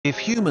If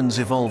humans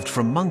evolved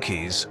from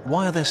monkeys,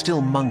 why are there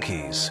still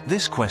monkeys?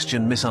 This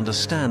question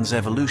misunderstands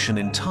evolution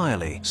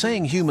entirely.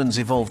 Saying humans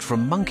evolved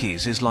from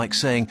monkeys is like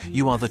saying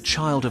you are the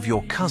child of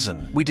your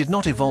cousin. We did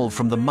not evolve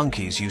from the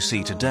monkeys you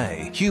see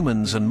today.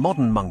 Humans and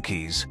modern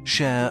monkeys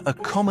share a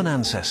common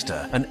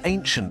ancestor, an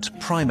ancient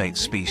primate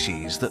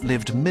species that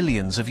lived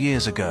millions of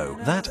years ago.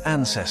 That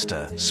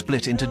ancestor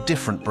split into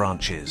different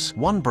branches.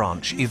 One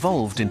branch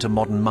evolved into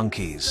modern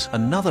monkeys.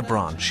 Another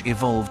branch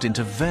evolved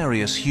into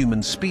various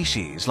human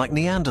species like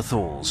Neanderthals,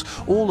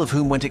 all of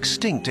whom went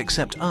extinct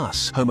except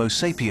us, Homo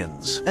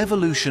sapiens.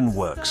 Evolution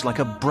works like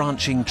a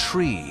branching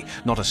tree,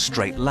 not a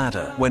straight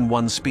ladder. When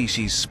one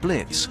species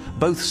splits,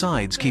 both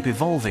sides keep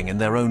evolving in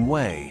their own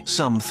way.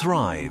 Some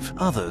thrive,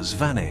 others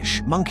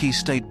vanish. Monkeys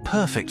stayed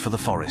perfect for the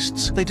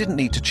forests. They didn't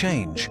need to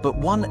change. But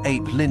one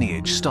ape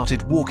lineage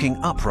started walking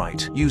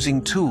upright,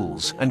 using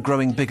tools, and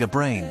growing bigger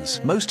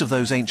brains. Most of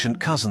those ancient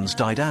cousins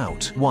died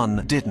out.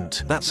 One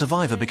didn't. That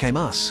survivor became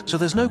us. So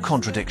there's no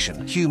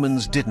contradiction.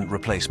 Humans didn't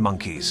replace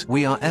monkeys.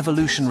 We are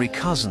evolutionary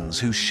cousins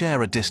who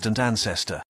share a distant ancestor.